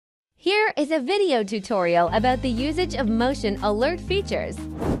Here is a video tutorial about the usage of motion alert features.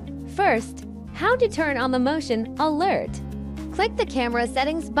 First, how to turn on the motion alert. Click the camera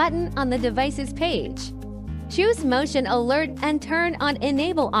settings button on the device's page. Choose motion alert and turn on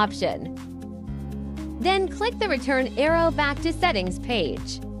enable option. Then click the return arrow back to settings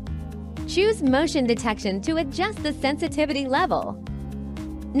page. Choose motion detection to adjust the sensitivity level.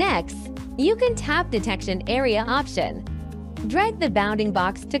 Next, you can tap detection area option. Drag the bounding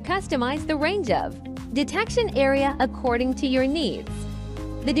box to customize the range of detection area according to your needs.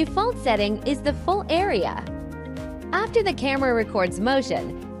 The default setting is the full area. After the camera records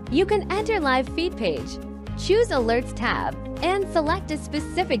motion, you can enter live feed page, choose Alerts tab, and select a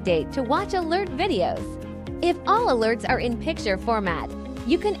specific date to watch alert videos. If all alerts are in picture format,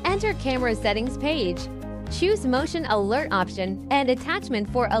 you can enter camera settings page, choose motion alert option and attachment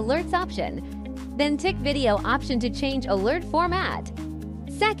for alerts option, then tick video option to change alert format.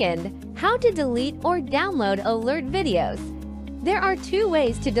 Second, how to delete or download alert videos. There are two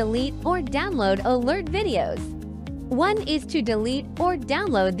ways to delete or download alert videos. One is to delete or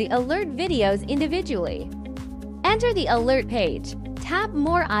download the alert videos individually. Enter the alert page, tap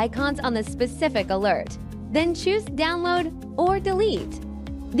more icons on the specific alert, then choose download or delete.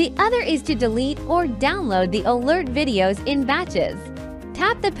 The other is to delete or download the alert videos in batches.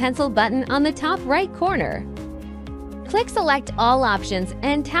 Tap the pencil button on the top right corner. Click Select All options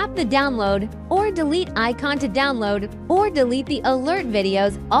and tap the download or delete icon to download or delete the alert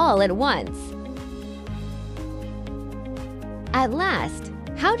videos all at once. At last,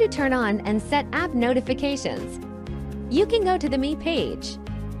 how to turn on and set app notifications. You can go to the Me page,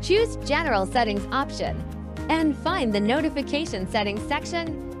 choose General Settings option, and find the Notification Settings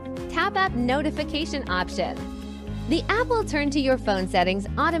section. Tap App Notification option. The app will turn to your phone settings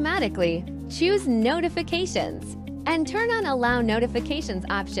automatically. Choose Notifications and turn on Allow Notifications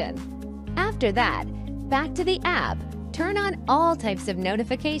option. After that, back to the app, turn on all types of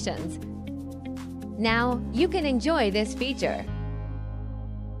notifications. Now, you can enjoy this feature.